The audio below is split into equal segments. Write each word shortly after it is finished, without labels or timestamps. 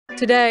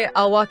Today,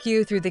 I'll walk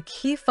you through the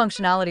key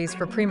functionalities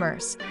for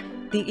Premmerce,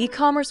 the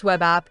e-commerce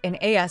web app in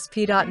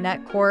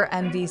ASP.NET Core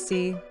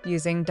MVC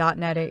using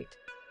 .NET 8.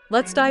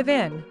 Let's dive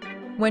in.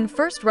 When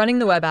first running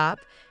the web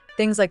app,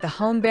 things like the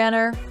home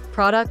banner,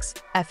 products,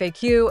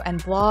 FAQ,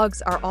 and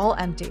blogs are all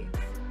empty.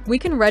 We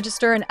can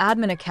register an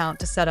admin account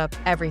to set up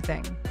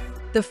everything.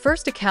 The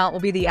first account will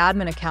be the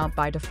admin account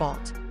by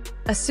default,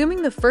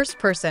 assuming the first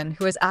person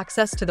who has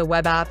access to the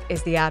web app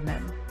is the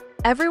admin.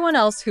 Everyone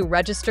else who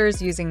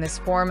registers using this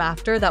form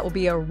after that will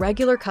be a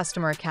regular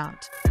customer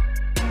account.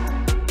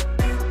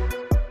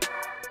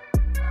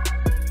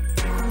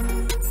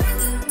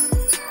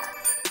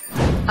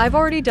 I've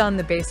already done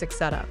the basic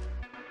setup.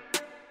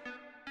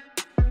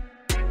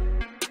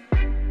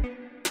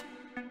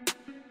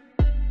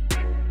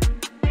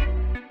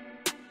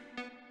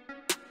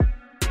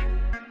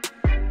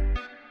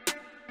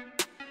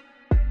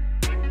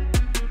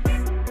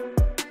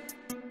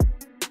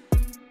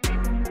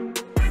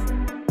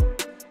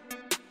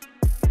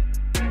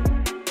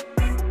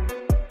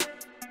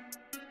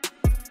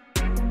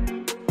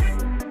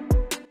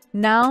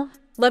 Now,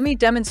 let me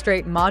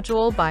demonstrate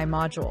module by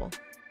module.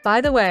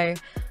 By the way,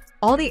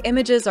 all the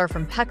images are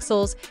from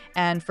Pexels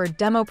and for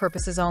demo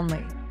purposes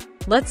only.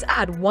 Let's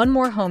add one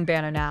more home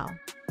banner now.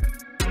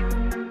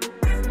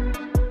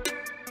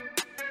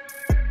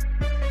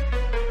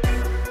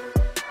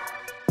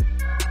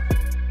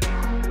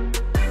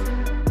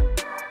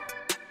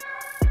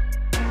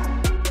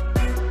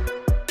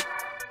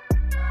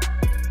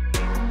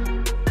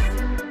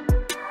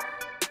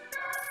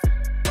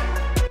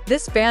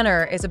 This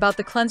banner is about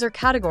the cleanser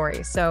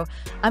category, so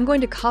I'm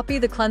going to copy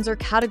the cleanser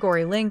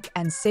category link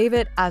and save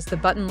it as the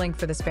button link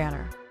for this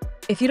banner.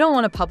 If you don't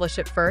want to publish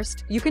it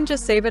first, you can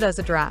just save it as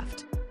a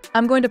draft.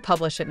 I'm going to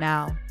publish it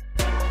now.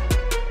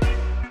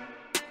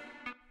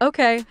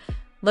 Okay,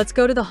 let's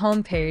go to the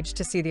home page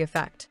to see the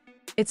effect.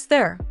 It's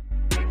there.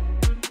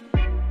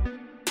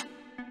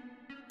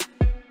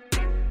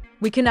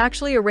 We can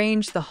actually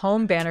arrange the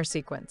home banner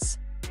sequence.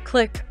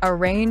 Click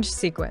Arrange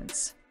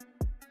Sequence.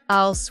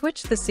 I'll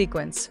switch the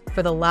sequence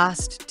for the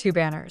last two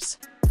banners.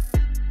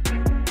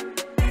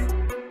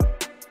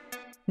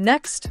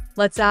 Next,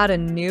 let's add a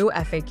new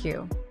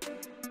FAQ.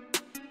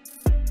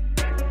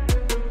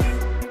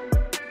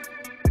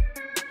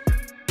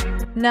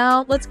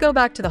 Now, let's go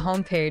back to the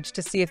home page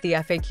to see if the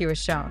FAQ is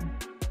shown.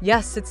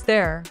 Yes, it's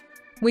there.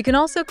 We can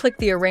also click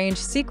the Arrange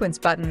Sequence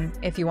button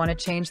if you want to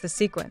change the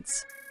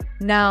sequence.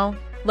 Now,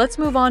 let's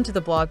move on to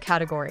the blog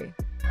category.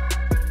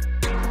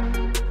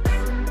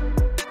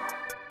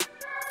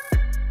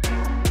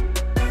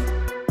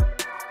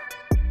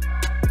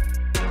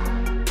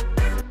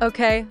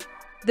 Okay,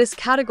 this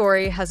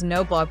category has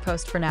no blog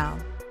post for now.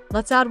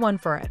 Let's add one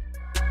for it.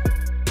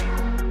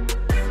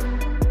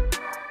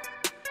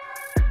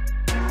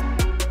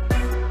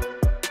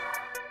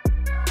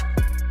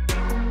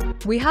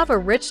 We have a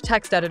rich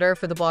text editor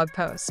for the blog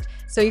post,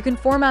 so you can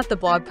format the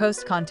blog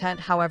post content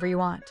however you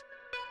want.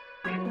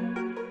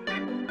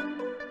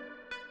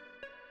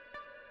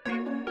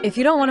 If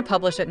you don't want to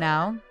publish it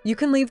now, you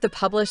can leave the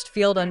published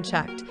field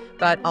unchecked,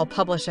 but I'll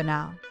publish it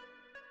now.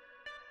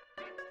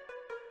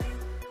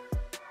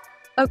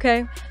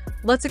 Okay,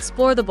 let's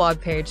explore the blog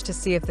page to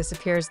see if this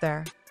appears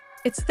there.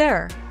 It's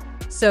there.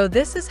 So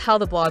this is how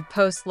the blog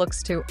post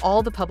looks to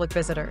all the public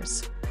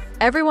visitors.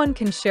 Everyone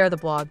can share the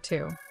blog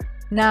too.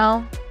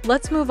 Now,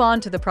 let's move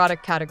on to the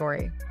product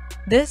category.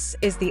 This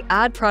is the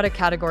Add Product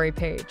Category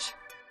page.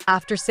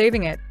 After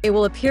saving it, it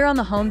will appear on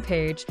the home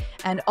page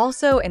and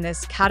also in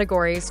this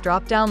Categories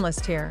drop-down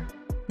list here.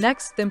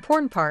 Next, the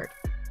important part,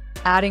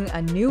 adding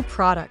a new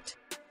product.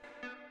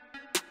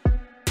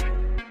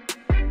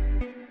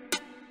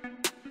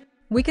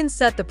 We can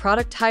set the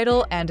product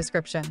title and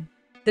description.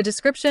 The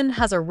description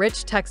has a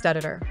rich text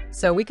editor,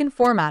 so we can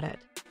format it.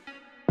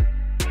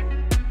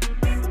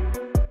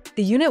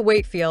 The unit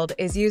weight field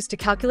is used to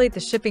calculate the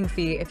shipping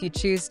fee if you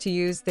choose to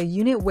use the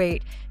unit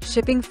weight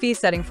shipping fee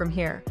setting from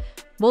here.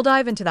 We'll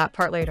dive into that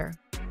part later.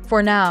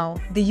 For now,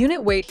 the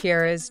unit weight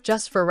here is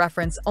just for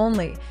reference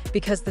only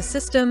because the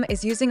system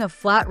is using a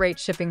flat rate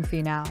shipping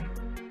fee now.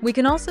 We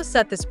can also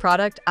set this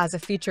product as a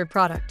featured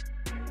product.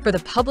 For the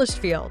published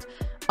field,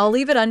 I'll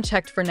leave it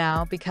unchecked for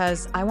now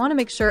because I want to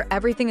make sure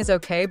everything is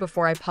okay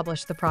before I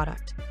publish the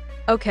product.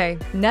 Okay,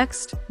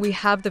 next we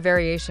have the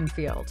variation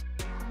field.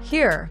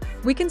 Here,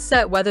 we can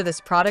set whether this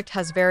product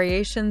has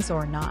variations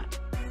or not.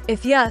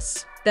 If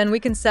yes, then we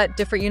can set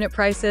different unit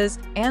prices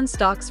and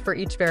stocks for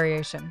each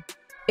variation.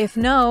 If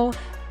no,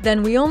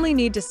 then we only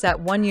need to set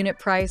one unit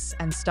price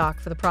and stock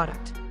for the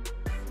product.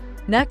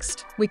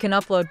 Next, we can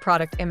upload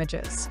product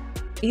images.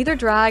 Either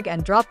drag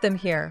and drop them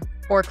here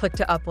or click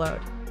to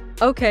upload.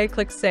 Okay,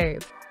 click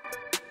Save.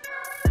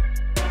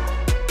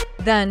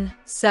 Then,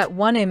 set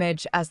one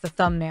image as the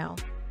thumbnail.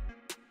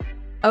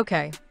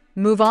 Okay,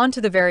 move on to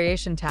the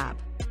Variation tab.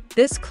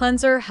 This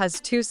cleanser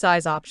has two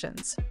size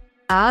options.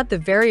 Add the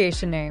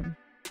variation name.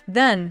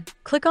 Then,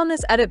 click on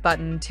this Edit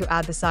button to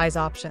add the size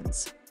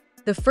options.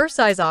 The first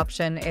size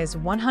option is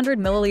 100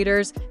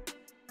 milliliters,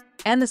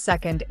 and the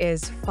second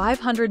is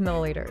 500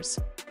 milliliters.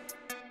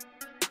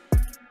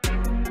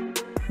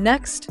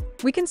 Next,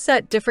 we can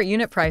set different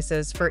unit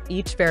prices for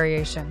each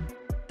variation.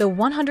 The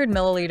 100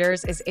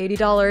 milliliters is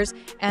 $80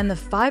 and the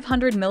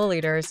 500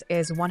 milliliters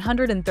is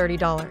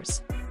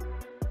 $130.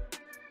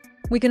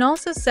 We can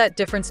also set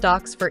different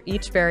stocks for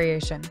each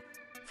variation.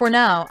 For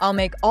now, I'll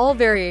make all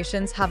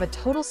variations have a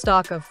total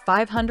stock of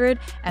 500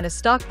 and a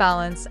stock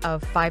balance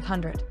of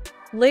 500.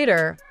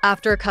 Later,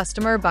 after a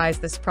customer buys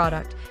this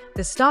product,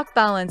 the stock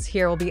balance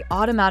here will be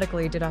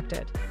automatically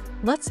deducted.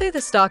 Let's say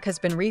the stock has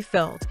been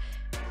refilled.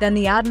 Then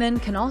the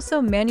admin can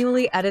also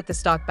manually edit the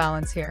stock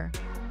balance here.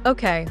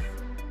 Okay,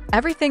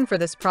 everything for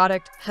this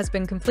product has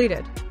been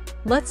completed.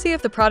 Let's see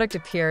if the product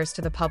appears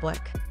to the public.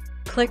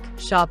 Click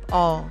Shop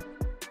All.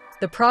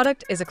 The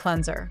product is a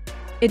cleanser.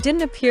 It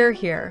didn't appear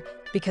here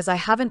because I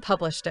haven't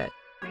published it.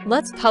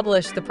 Let's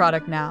publish the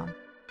product now.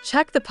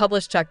 Check the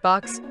Publish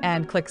checkbox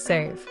and click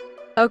Save.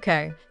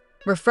 Okay,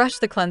 refresh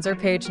the cleanser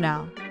page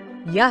now.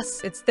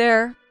 Yes, it's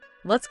there.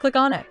 Let's click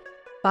on it.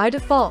 By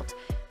default,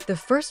 the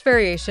first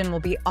variation will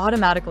be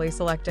automatically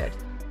selected.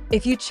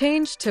 If you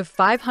change to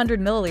 500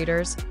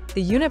 milliliters,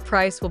 the unit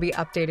price will be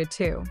updated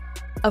too.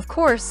 Of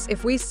course,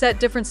 if we set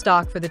different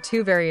stock for the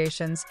two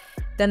variations,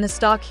 then the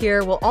stock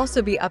here will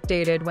also be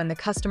updated when the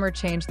customer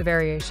changed the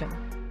variation.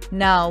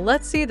 Now,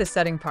 let's see the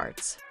setting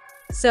parts.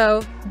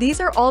 So,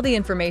 these are all the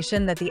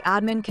information that the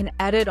admin can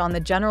edit on the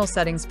general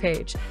settings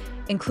page,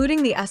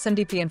 including the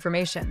SMDP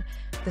information,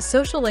 the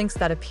social links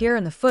that appear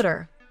in the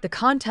footer, the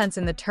contents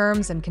in the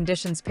Terms and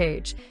Conditions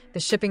page,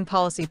 the Shipping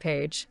Policy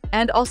page,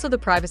 and also the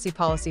Privacy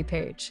Policy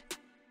page.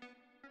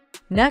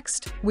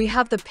 Next, we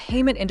have the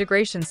Payment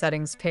Integration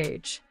Settings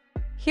page.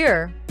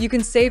 Here, you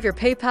can save your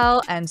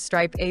PayPal and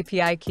Stripe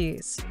API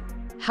keys.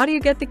 How do you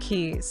get the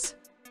keys?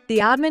 The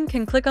admin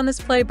can click on this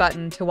play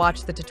button to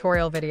watch the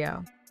tutorial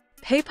video.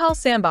 PayPal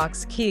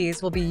Sandbox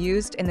keys will be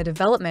used in the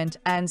development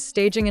and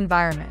staging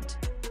environment.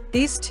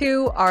 These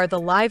two are the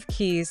live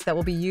keys that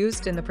will be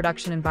used in the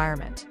production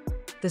environment.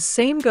 The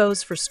same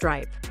goes for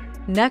Stripe.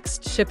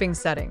 Next, shipping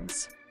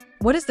settings.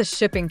 What is the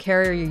shipping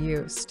carrier you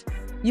used?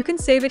 You can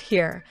save it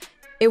here.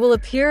 It will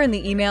appear in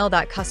the email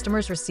that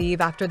customers receive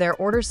after their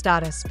order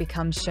status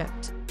becomes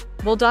shipped.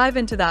 We'll dive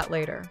into that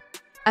later.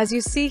 As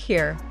you see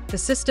here, the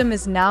system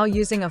is now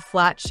using a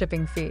flat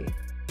shipping fee.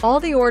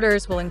 All the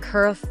orders will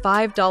incur a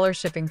 $5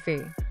 shipping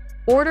fee.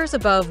 Orders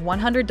above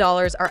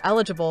 $100 are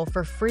eligible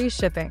for free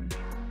shipping.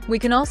 We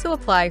can also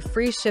apply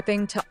free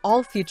shipping to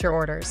all future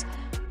orders,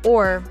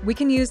 or we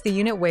can use the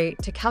unit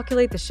weight to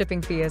calculate the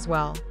shipping fee as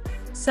well.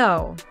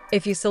 So,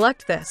 if you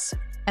select this,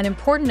 an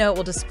important note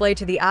will display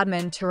to the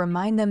admin to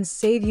remind them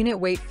save unit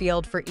weight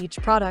field for each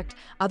product,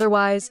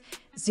 otherwise,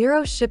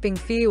 zero shipping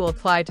fee will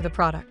apply to the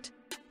product.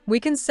 We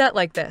can set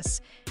like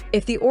this.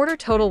 If the order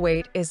total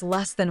weight is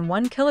less than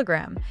 1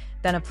 kilogram,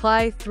 then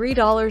apply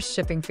 $3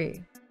 shipping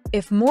fee.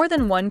 If more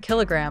than 1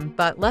 kilogram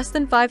but less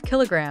than 5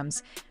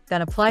 kilograms,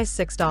 then apply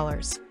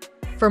 $6.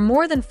 For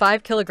more than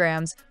 5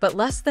 kilograms but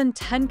less than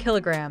 10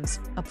 kilograms,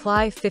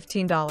 apply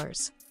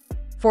 $15.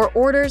 For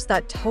orders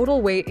that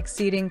total weight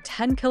exceeding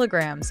 10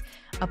 kilograms,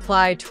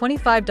 apply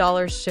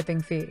 $25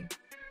 shipping fee.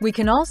 We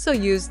can also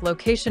use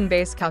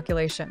location-based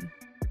calculation.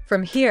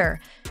 From here,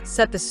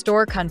 set the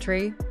store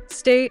country,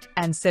 state,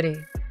 and city.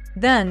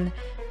 Then,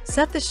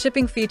 set the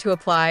shipping fee to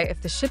apply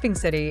if the shipping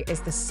city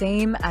is the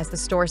same as the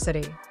store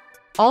city.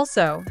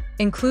 Also,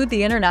 include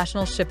the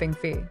international shipping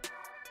fee.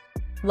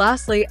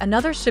 Lastly,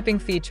 another shipping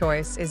fee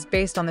choice is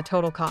based on the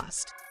total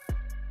cost.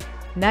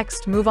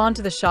 Next, move on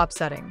to the shop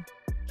setting.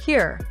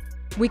 Here,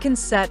 we can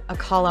set a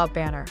call-out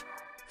banner.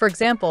 For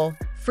example,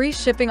 free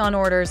shipping on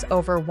orders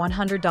over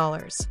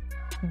 $100.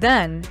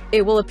 Then,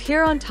 it will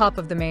appear on top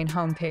of the main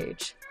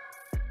homepage.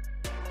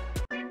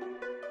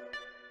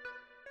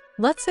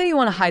 Let's say you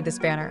want to hide this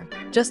banner.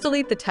 Just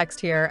delete the text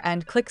here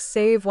and click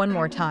Save one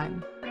more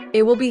time.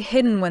 It will be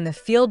hidden when the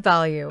field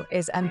value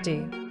is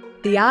empty.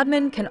 The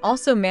admin can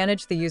also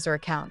manage the user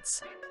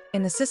accounts.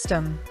 In the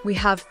system, we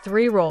have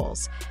 3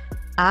 roles: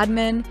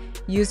 admin,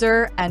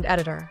 user, and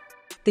editor.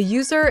 The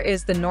user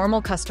is the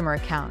normal customer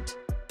account.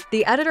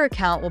 The editor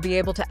account will be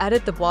able to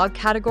edit the blog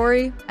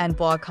category and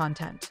blog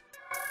content.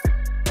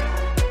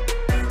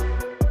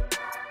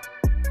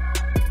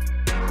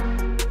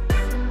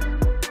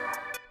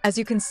 As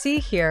you can see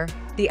here,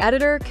 the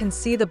editor can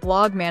see the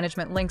blog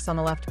management links on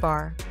the left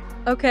bar.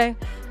 Okay,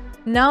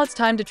 now it's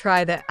time to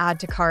try the Add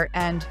to Cart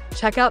and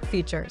Checkout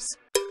features.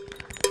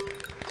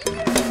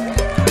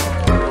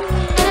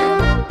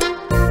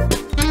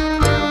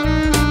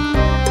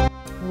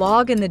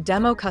 Log in the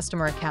demo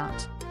customer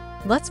account.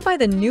 Let's buy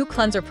the new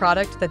cleanser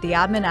product that the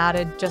admin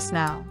added just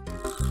now.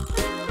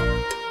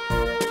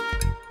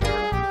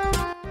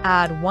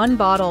 Add 1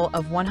 bottle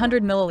of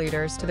 100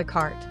 milliliters to the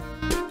cart.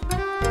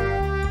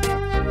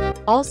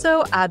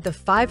 Also, add the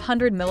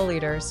 500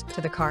 milliliters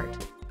to the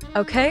cart.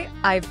 Okay,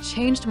 I've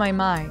changed my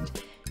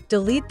mind.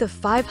 Delete the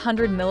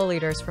 500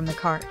 milliliters from the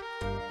cart.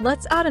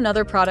 Let's add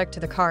another product to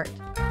the cart.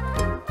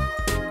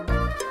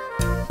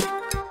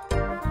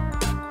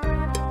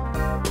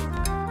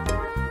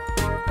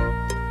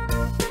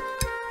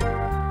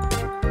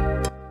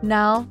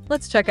 Now,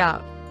 let's check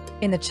out.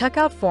 In the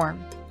checkout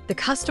form, The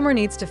customer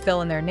needs to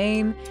fill in their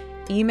name,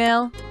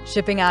 email,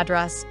 shipping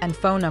address, and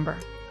phone number.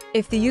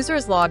 If the user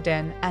is logged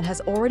in and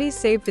has already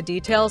saved the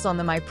details on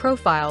the My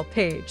Profile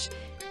page,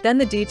 then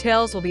the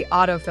details will be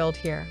auto-filled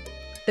here.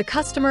 The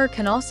customer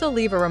can also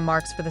leave a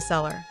remarks for the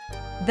seller.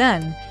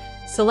 Then,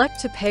 select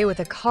to pay with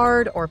a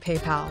card or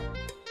PayPal.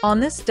 On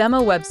this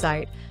demo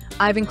website,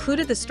 I've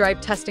included the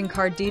Stripe testing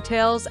card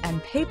details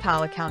and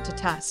PayPal account to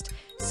test,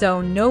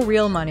 so no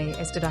real money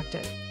is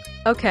deducted.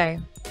 Okay,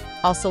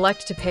 I'll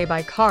select to pay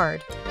by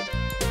card.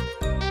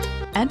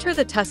 Enter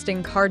the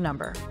testing card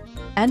number.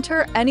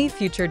 Enter any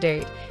future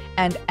date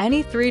and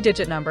any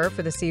 3-digit number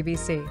for the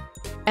CVC.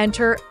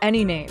 Enter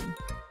any name,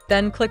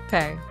 then click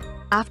Pay.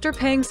 After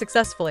paying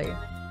successfully,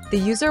 the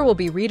user will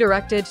be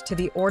redirected to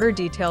the order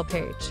detail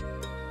page.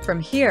 From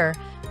here,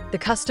 the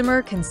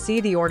customer can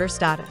see the order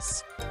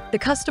status. The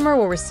customer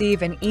will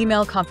receive an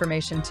email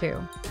confirmation too.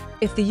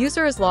 If the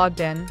user is logged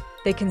in,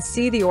 they can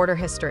see the order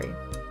history.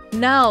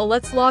 Now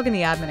let's log in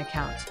the admin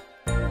account.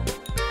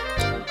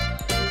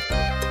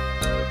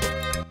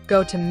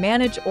 Go to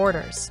Manage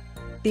Orders.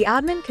 The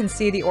admin can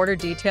see the order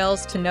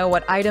details to know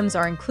what items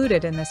are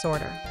included in this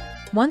order.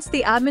 Once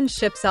the admin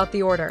ships out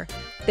the order,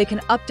 they can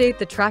update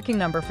the tracking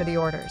number for the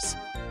orders.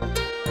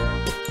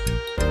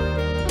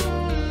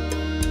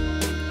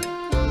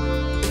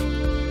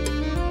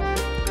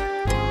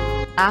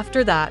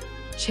 After that,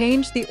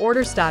 change the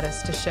order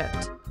status to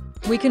shipped.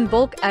 We can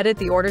bulk edit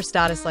the order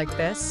status like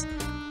this,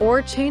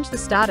 or change the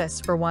status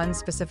for one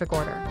specific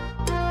order.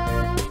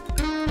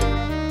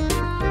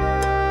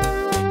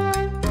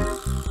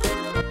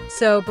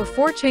 So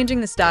before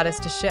changing the status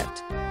to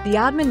shipped, the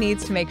admin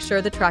needs to make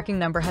sure the tracking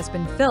number has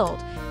been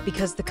filled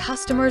because the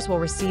customers will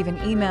receive an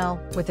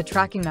email with the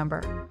tracking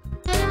number.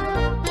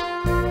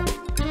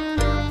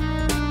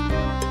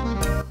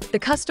 The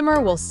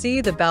customer will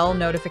see the bell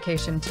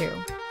notification too.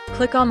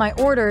 Click on My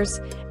Orders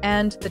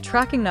and the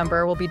tracking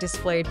number will be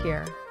displayed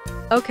here.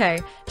 Okay,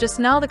 just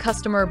now the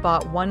customer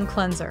bought 1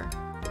 cleanser.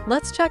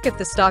 Let's check if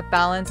the stock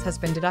balance has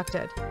been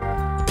deducted.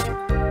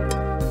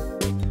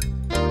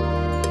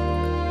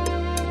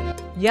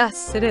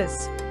 Yes, it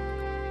is.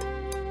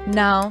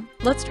 Now,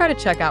 let's try to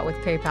check out with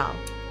PayPal.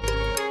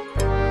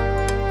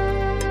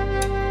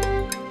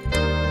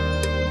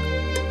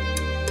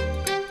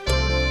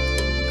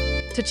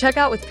 To check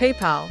out with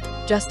PayPal,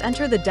 just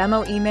enter the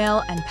demo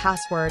email and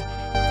password.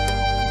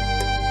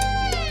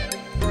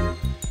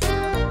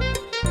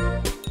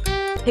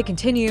 Hit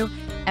continue,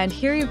 and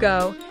here you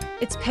go.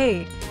 It's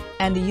paid,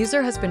 and the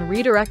user has been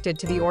redirected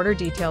to the order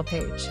detail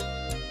page.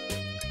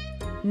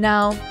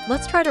 Now,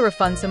 let's try to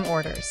refund some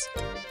orders.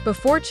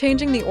 Before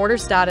changing the order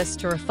status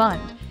to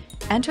refund,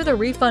 enter the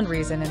refund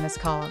reason in this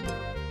column.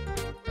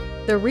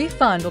 The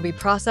refund will be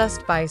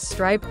processed by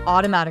Stripe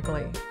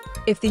automatically.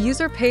 If the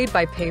user paid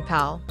by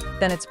PayPal,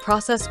 then it's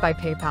processed by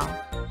PayPal.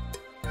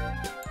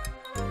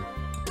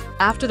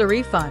 After the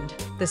refund,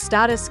 the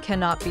status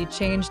cannot be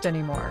changed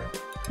anymore.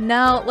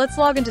 Now, let's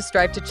log into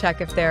Stripe to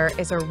check if there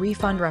is a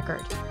refund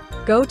record.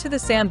 Go to the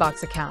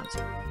Sandbox account.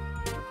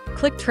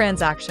 Click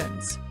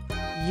Transactions.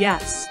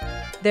 Yes,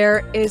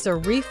 there is a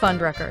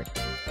refund record.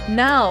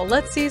 Now,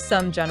 let's see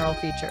some general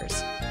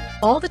features.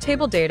 All the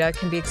table data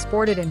can be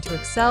exported into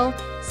Excel,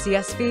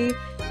 CSV,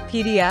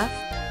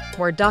 PDF,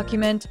 Word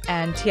document,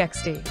 and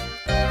TXT.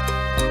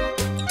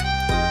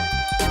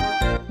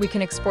 We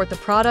can export the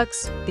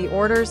products, the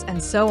orders,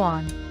 and so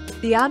on.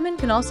 The admin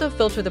can also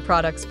filter the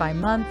products by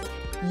month,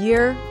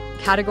 year,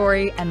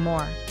 category, and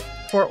more.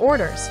 For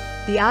orders,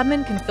 the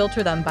admin can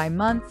filter them by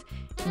month,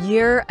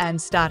 year, and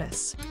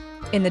status.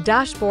 In the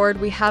dashboard,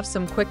 we have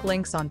some quick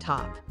links on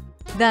top.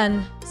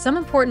 Then, some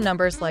important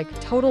numbers like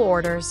total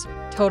orders,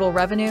 total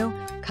revenue,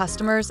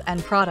 customers,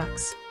 and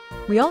products.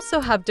 We also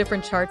have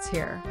different charts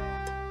here.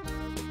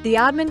 The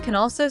admin can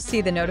also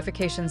see the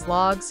notifications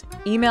logs,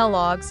 email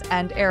logs,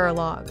 and error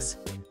logs.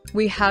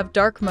 We have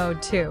dark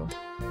mode too.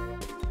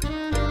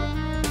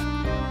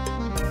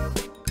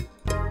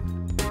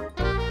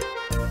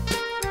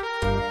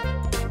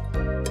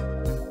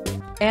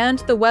 And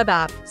the web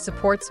app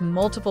supports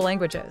multiple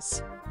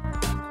languages.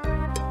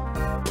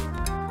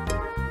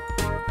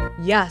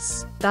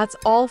 Yes, that's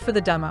all for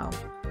the demo.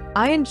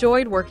 I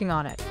enjoyed working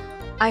on it.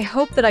 I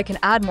hope that I can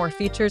add more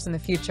features in the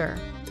future.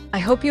 I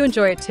hope you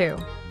enjoy it too.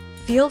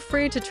 Feel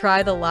free to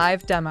try the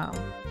live demo.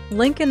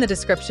 Link in the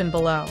description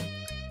below.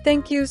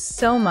 Thank you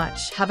so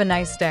much. Have a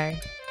nice day.